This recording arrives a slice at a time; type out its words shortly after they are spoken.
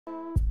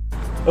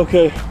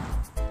Okay.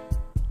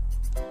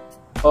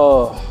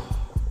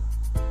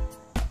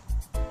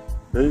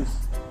 Base,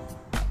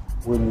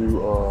 when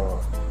you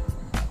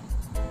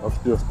I'm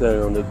still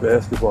standing on the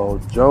basketball.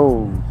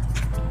 Jones,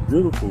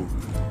 beautiful.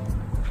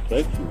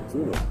 Thank you.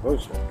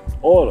 Universal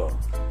order.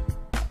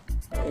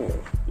 Man,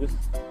 it's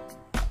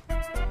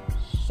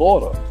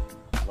sorta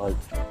like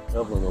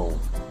heaven on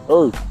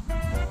earth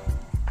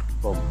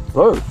from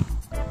birth.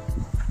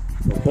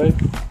 Okay.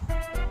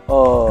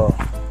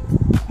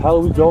 How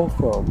do we go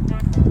from?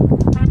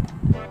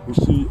 We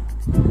see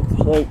the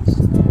planks,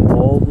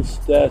 all the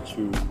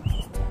statues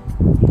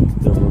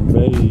that were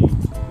made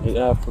in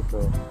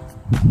Africa,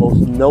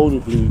 most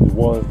notably the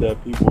ones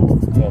that people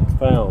have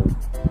found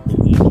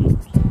in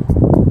Egypt.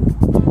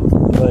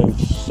 Complain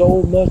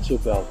so much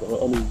about them.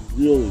 I mean,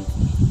 really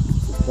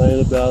complain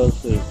about them,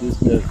 say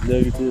this and that's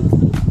negative.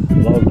 A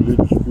lot of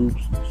religious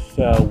groups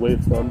shy away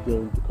from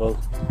them because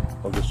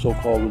of the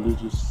so-called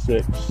religious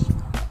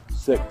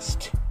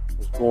sext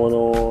that's going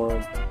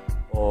on,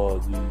 or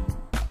the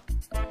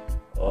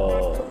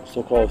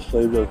so-called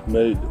slavery that's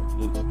made.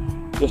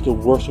 Just the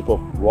worship of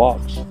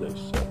rocks, they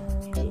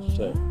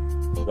say,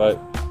 right?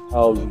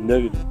 How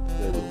negative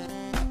that is.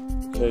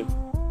 Okay?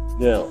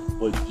 Now,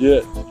 but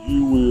yet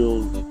you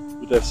will,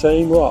 with that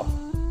same rock,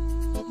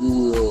 you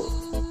will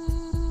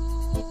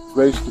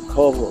grace the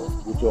cover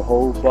with your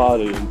whole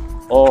body in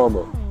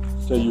armor.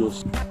 Say you're,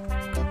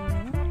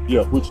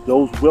 yeah, which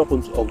those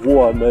weapons of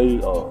war are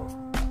made of.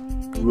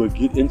 You will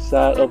get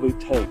inside of a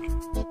tank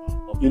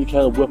of any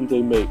kind of weapon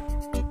they make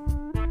and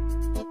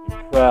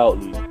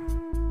proudly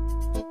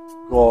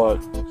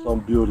guard some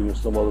building or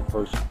some other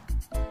person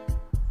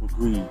for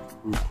greed,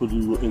 who put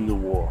you in the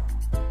war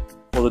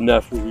for the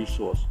natural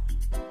resources.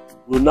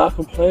 We'll not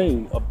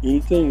complain of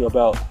anything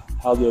about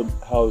how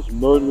it's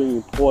murdering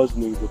and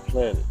poisoning the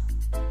planet.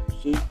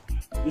 You see,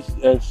 this is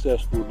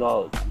ancestral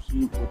knowledge.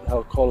 You see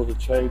how colors are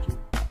changing?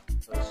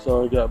 The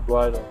sun got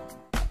brighter.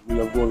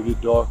 I'm going to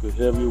get darker,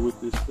 heavier with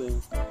this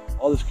thing.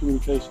 All this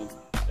communication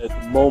at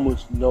the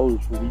moment's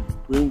notice when we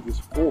bring this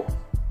forth.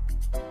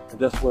 And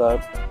that's what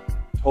I'm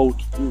told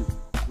to do.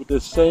 With the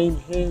same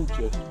hand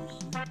gesture, you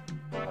see.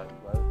 Right?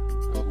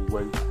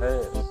 We're way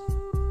past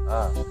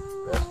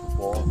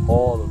basketball,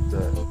 all of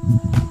that.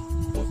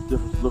 What's the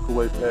difference? Look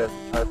away past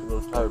typing on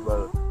a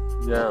typewriter,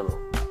 piano,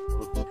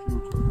 or a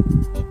computer.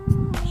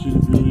 You see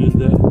the beauty in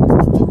that?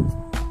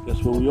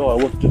 That's where we are.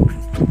 What's the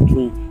difference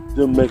between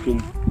them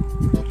making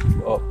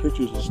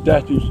pictures and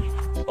statues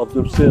of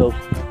themselves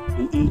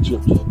in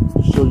Egypt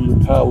to show you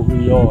the power of who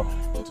we are?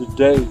 And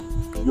today,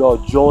 you are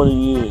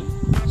joining in,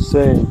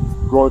 saying,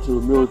 going to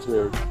the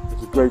military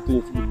is a great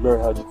thing for you to learn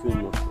how to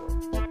defend yourself.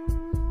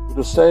 With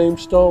the same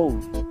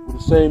stones, with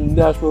the same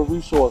natural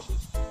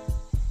resources.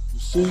 You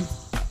see,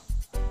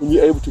 when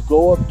you're able to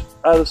go up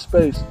out of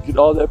space, get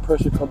all that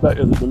pressure, come back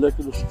as a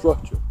molecular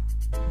structure,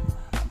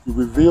 you can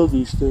reveal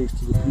these things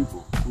to the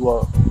people who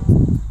are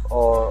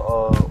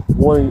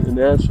wanting an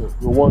answer,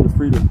 who are wanting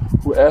freedom,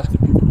 who are asking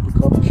people to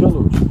become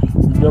killers.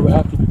 We never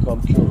have to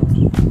become killers.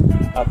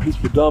 Our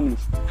peaceful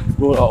dominance,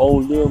 growing our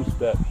own limbs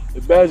back.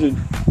 Imagine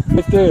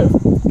right there,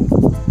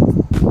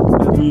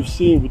 as we've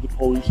seen what the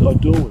police are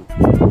doing.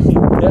 See,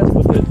 that's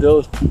what that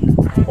does to you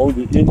on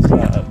the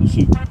inside. You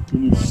see,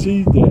 when you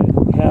see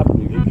that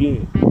happening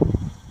again,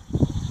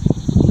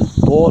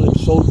 boiling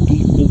so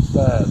deep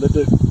inside, let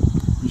that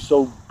be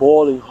so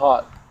boiling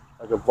hot,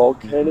 like a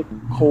volcanic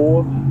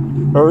core,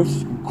 the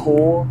Earth's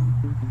core,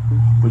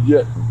 but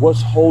yet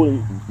what's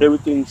holding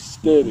everything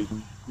steady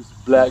is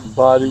black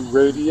body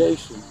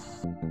radiation.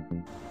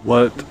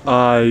 What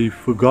I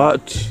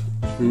forgot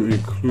to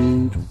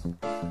include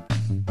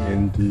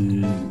in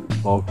the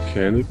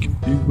volcanic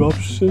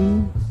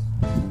eruption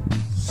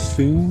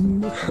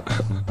scene,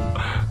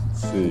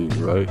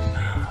 right?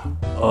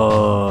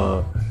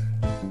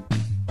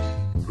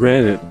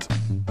 Granted,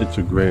 it's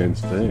a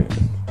grandstand.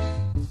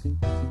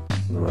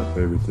 One of my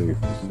favorite things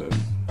to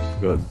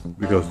say,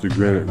 because the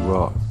granite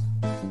rock,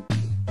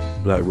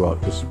 black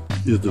rock,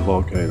 is the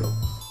volcano,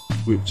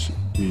 which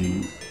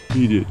the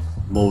heated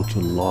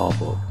molten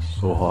lava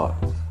so hot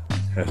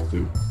has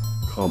to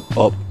come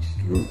up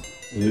through,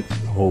 and it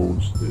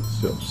holds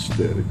itself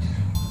steady.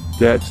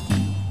 That's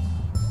the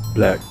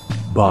black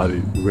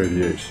body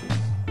radiation.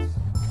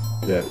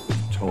 That is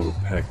the total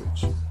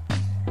package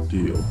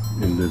deal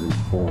in living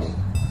form.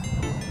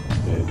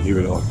 And here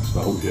in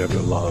Arkansas, we have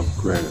a lot of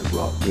granite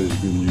rock that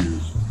has been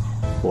used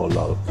for a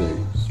lot of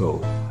things. So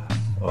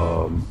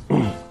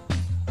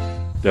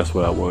that's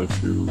what I wanted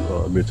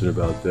to mention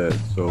about that.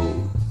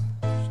 So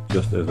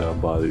just as our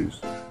bodies,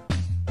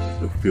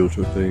 the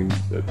filter things,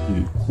 that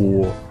heated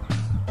core,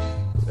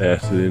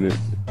 acid in it,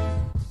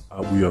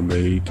 we are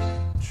made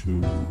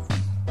to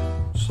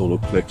solar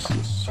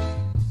plexus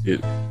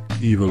it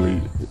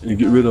evenly and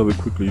get rid of it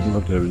quickly. You don't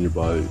have to have it in your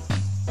body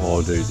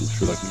all day to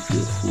feel like you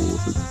feel full.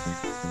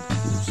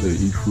 People say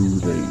eat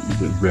food, they eat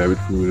that rabbit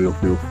food, they don't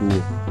feel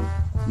full.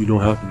 You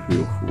don't have to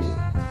feel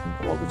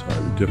full all the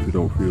time. You definitely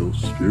don't feel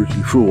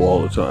spiritually full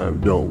all the time,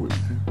 don't we?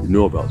 You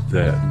know about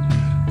that.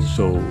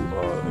 So,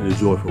 in a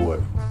joyful way.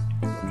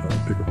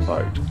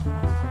 fight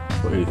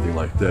or anything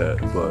like that,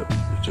 but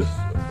it's just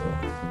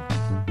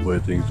the way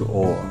things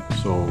are.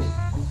 So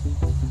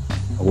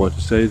I wanted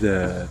to say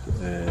that,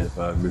 and if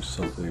I missed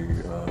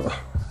something,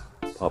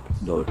 pop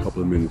another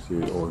couple of minutes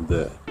in on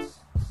that.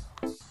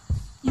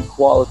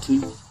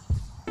 Equality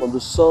from the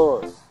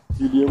sun,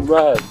 helium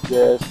rise,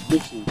 gas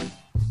mixing.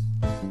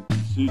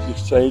 See the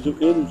exchange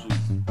of energy.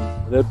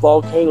 When that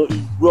volcano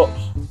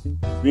erupts,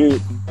 being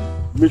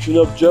mixing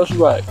up just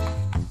right.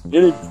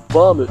 Then it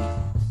vomit,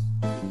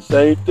 the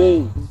same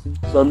thing.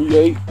 Some you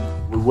ate,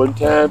 it wasn't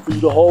time for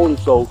you to hold it,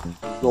 so it's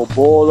gonna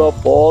boil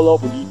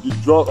up, and you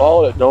get drunk,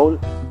 all that, don't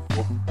it?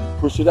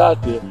 Push it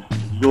out there, and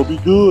you're gonna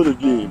be good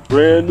again,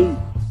 brand new.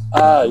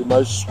 You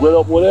might sweat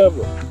up,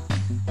 whatever.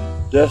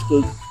 That's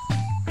the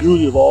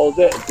beauty of all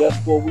that. That's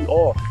what we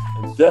are,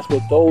 and that's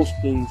what those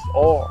things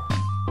are.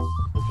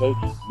 Okay,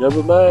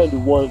 never mind the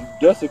one.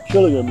 That's a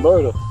killing and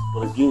murder,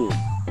 but again,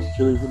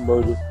 killing and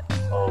murder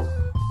of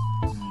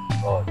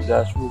the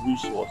natural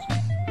resources,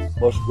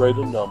 much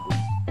greater numbers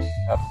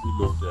have to be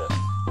looked at.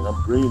 And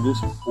I'm bringing this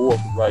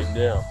forth right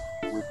now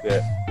with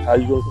that. How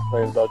you gonna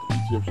complain about the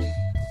Egyptians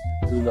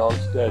doing all the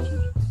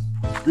statues?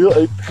 Build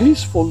a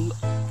peaceful.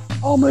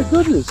 Oh my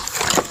goodness,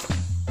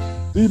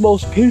 the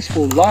most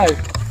peaceful life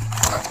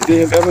they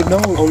have ever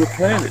known on the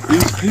planet.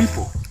 These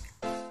people.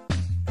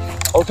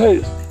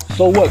 Okay,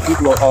 so what?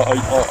 People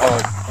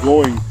are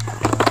going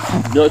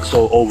nuts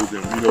over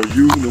them. You know,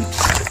 using them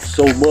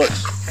so much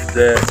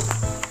that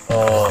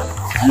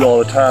you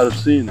all are tired of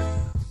seeing it.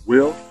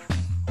 Well,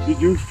 get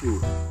used to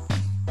it.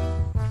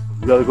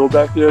 You gotta go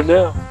back there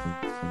now.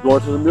 You're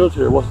going to the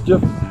military. What's the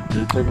difference?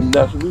 They're taking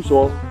natural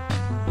resources.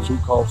 The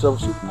call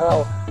themselves a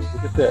superpower.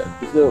 Look at that.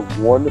 Isn't that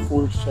a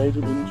wonderful exchange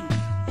of energy?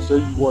 Say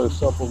you wanted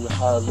something on the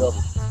higher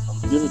level. I'm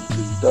giving it to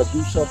you. You gotta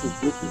do something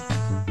with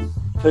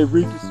it. Hey,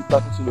 read this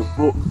about this in a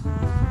book.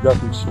 You got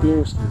to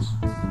experience this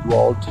through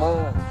all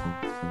time.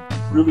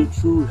 Really,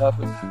 truly have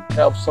to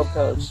have some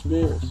kind of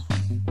experience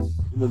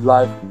in the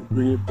life and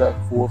bring it back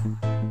forth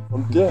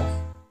from death.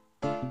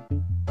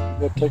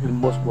 You have taken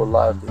much more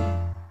life than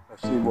I've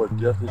seen more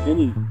death than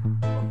any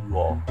of you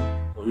all.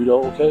 So, you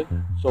know, okay?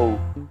 So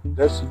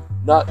let's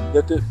not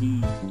let that be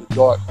the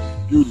dark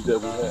beauty that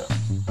we have.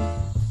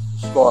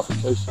 The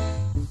scarification,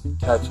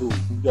 tattoo.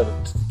 You got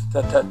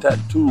a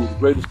tattoo, the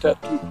greatest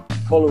tattoo,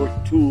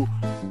 coloring tool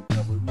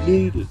that was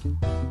needed.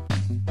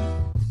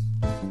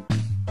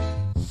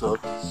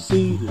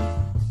 Succeeded.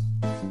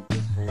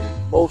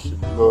 And motion,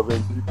 love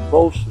and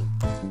devotion.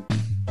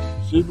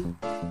 See me?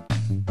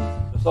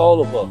 That's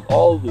all of us.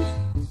 All of this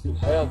can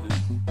have this.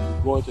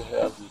 We're going to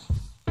have this.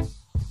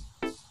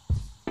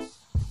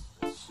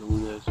 As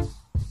soon as we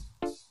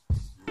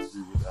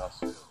be with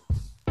ourselves.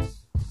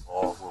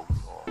 All what we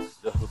are.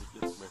 That's what the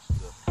information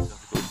does.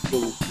 That's what the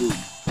feelings do.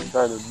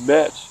 Trying to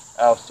match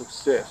our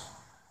success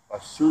by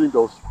shooting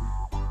those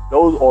people.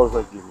 Those orders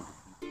are given to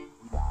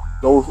people.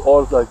 Those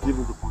orders are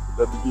given to people.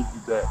 Let me give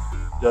you that.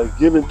 They're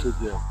given to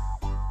them.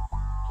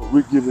 So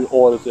we're giving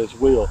orders as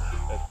well.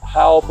 As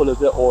powerful as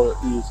that order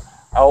is,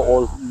 our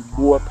orders are even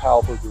more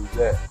powerful than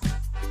that.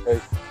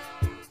 Okay?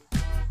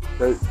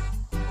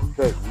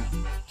 Okay.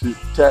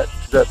 Tap.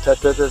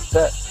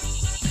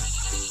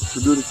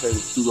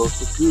 Communicating through those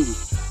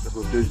computers. That's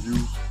what they're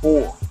used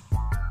for.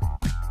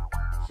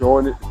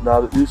 Showing it is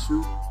not an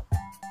issue,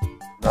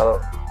 not a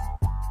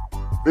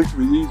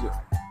victory either.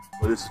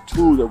 But it's a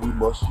tool that we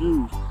must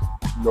use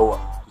to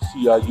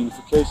see our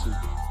unification,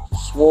 to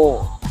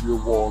swarm, to be a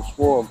warm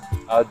swarm.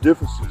 Our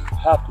differences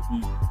have to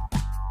be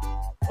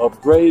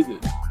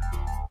upgraded.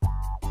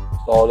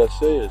 That's all that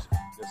says.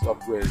 Let's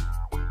upgrade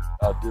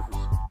our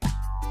differences.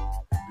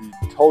 Be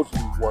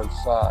totally one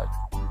side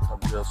when we come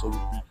together. So we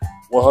be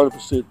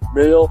 100%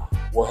 male,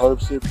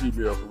 100%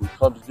 female. When we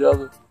come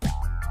together,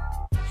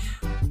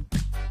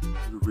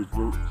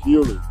 we're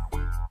healing.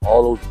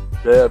 All those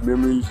bad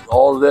memories,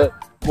 all of that.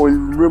 You won't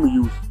even remember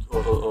you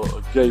was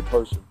a gay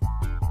person.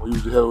 Or you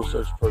was a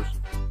heterosexual person.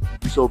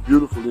 You'd be so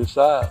beautiful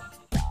inside.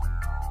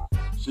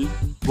 See? You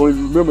won't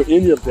even remember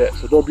any of that,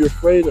 so don't be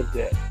afraid of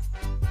that.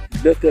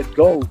 You let that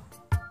go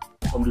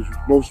from the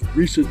most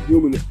recent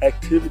human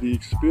activity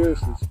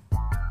experiences.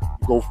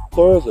 You go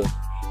further.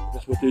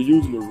 That's what they're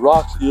using. The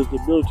rocks is the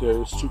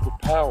military, it's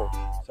superpower.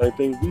 Same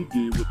thing we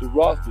did with the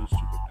rocks is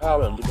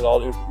superpower. And look at all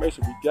the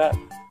information we got.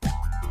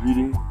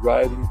 Reading,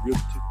 writing,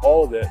 arithmetic,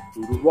 all of that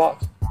through the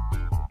rocks.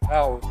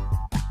 Power.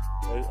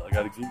 Okay? I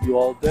got to give you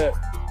all that.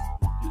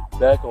 Get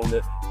back on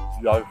that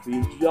geography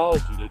and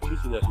geology. They're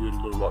teaching that here in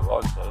Little Rock,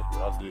 Arkansas. That's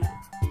where I live.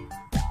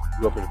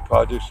 Grew up in a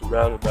project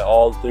surrounded by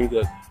all the things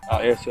that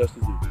our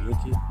ancestors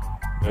invented.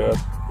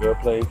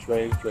 Airplane,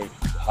 trains, the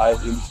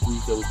highest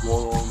industries that was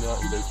going on now,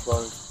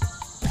 electronics,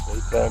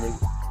 farming,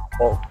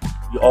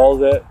 all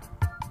that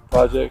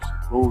projects,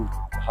 boom,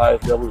 the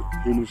highest level of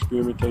human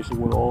experimentation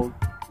went on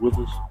with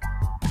us.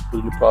 Put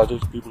in the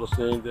projects, people are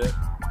saying that,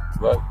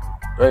 right?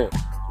 Bam,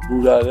 so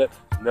moved out of that.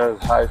 So now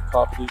it's highest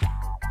property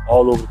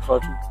all over the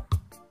country.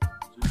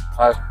 See,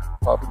 highest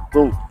property,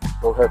 boom.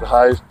 Don't have the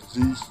highest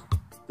disease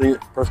thing,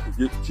 person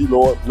can get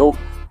keloid.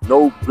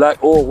 No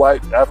black or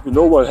white, African,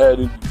 no one had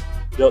any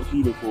dealt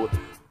healing for it.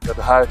 Got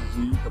the highest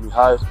disease,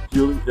 highest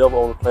healing ever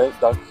on the planet.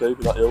 Dr.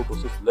 Sabian, not ever, but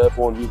since the last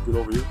 400 years been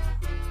over here.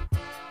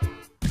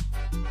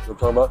 You know what I'm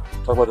talking about?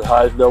 Talking about the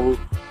highest level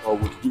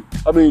of what you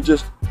do.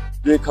 Just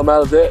then come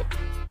out of that,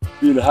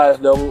 being the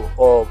highest level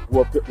of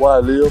where I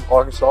live,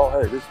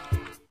 Arkansas. Hey, this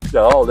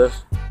got all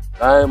this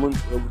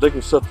diamonds. They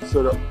can set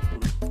up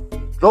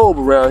globe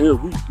around here.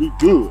 We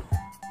good.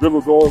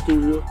 River going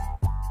through here.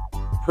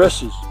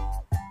 Precious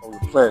on the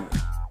planet,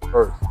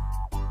 Earth.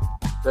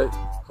 Okay,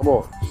 come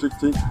on,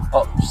 16.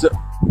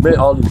 Man,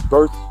 all these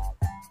births,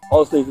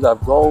 all the things that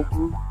I've gone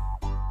through,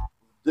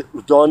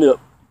 was darn near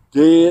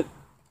dead,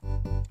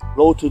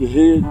 blow to the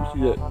head. You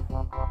see that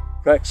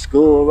cracked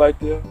skull right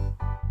there?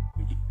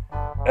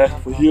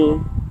 Asking for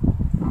healing,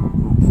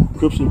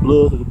 Crips and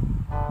blood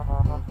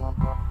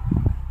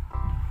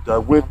that I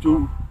went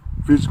through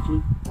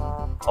physically,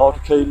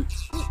 altercated,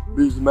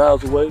 millions of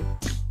miles away,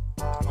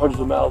 hundreds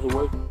of miles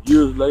away,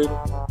 years later.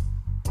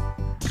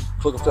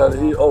 Click upside the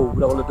head, oh, we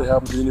don't let that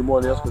happen to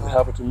anyone else because it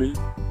happened to me.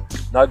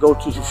 Not go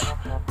to the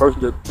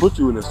person that put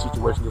you in this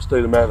situation, the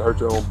state of mind to hurt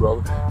your own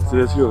brother. So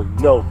there's healing.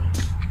 No.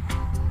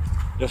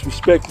 Let's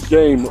respect the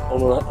game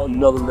on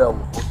another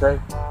level, okay?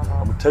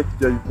 I'm gonna take it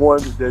there you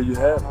want it, there you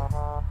have it.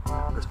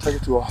 Let's take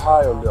it to a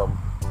higher level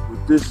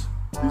with these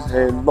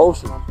hand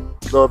motions,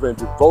 love and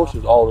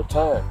devotion all the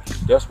time.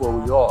 That's where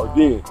we are.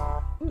 Again,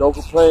 don't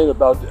complain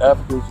about the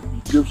Africans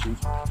and Egyptians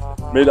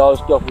made all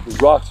this stuff with the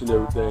rocks and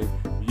everything,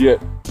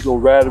 yet you go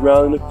ride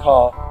around in the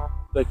car,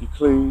 think you're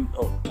clean,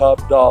 on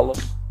top dollar.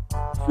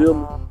 Feel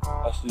me?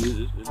 I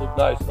see it look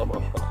nice. But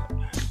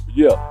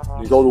yeah,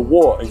 you go to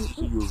war and you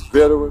see you're a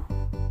veteran,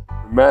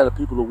 reminding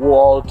people of war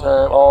all the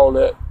time, all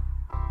that.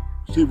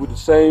 See, with the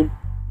same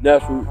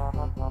natural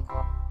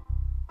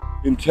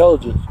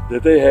intelligence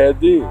that they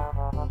had then.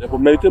 That's what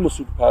made them a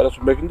superpower. That's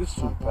what making this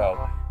a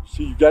superpower. You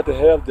see, you got to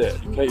have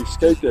that. You can't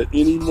escape that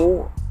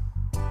anymore.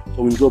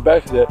 So when you go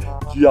back to that,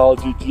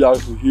 geography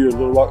here in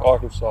Little Rock,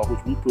 Arkansas,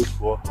 which we push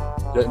for,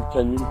 Denton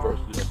Canyon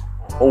University,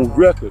 on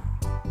record.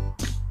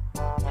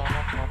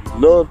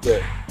 We love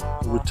that.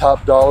 So we're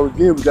top dollar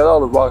again. We got all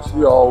the rocks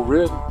here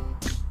already.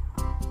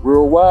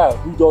 Worldwide.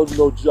 Who doesn't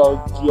know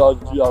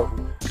geography?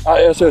 Our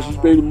ancestors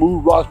be able to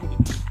move rocks.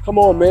 Come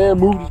on, man,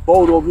 move this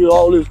boat over here.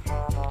 All this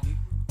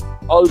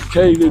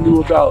cave they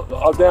knew about.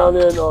 Down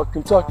there in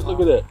Kentucky, look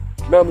at that.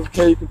 Mammoth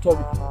Cave,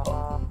 Kentucky.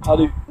 How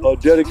they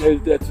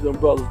dedicated that to them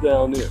brothers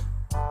down there.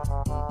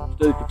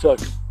 State of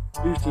Kentucky.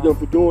 Peace to them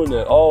for doing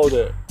that, all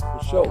that,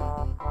 for sure.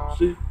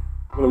 See,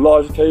 one of the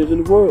largest caves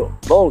in the world,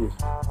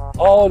 longest.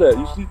 All that,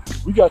 you see,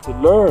 we got to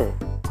learn.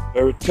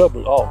 Very tough,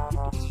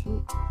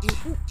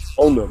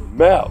 on the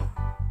map.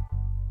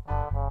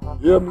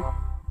 You hear me?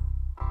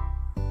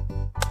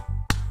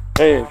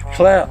 Hands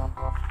clap,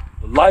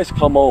 the lights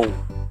come on.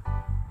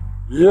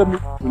 You hear me?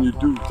 When you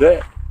do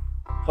that,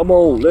 come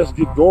on, let's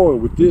get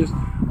going with this.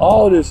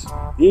 All this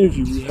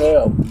energy we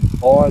have, we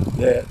are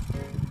that.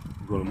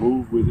 We're gonna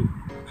move with it.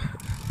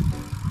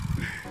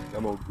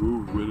 I'm gonna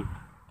groove with it.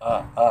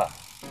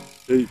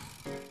 Peace.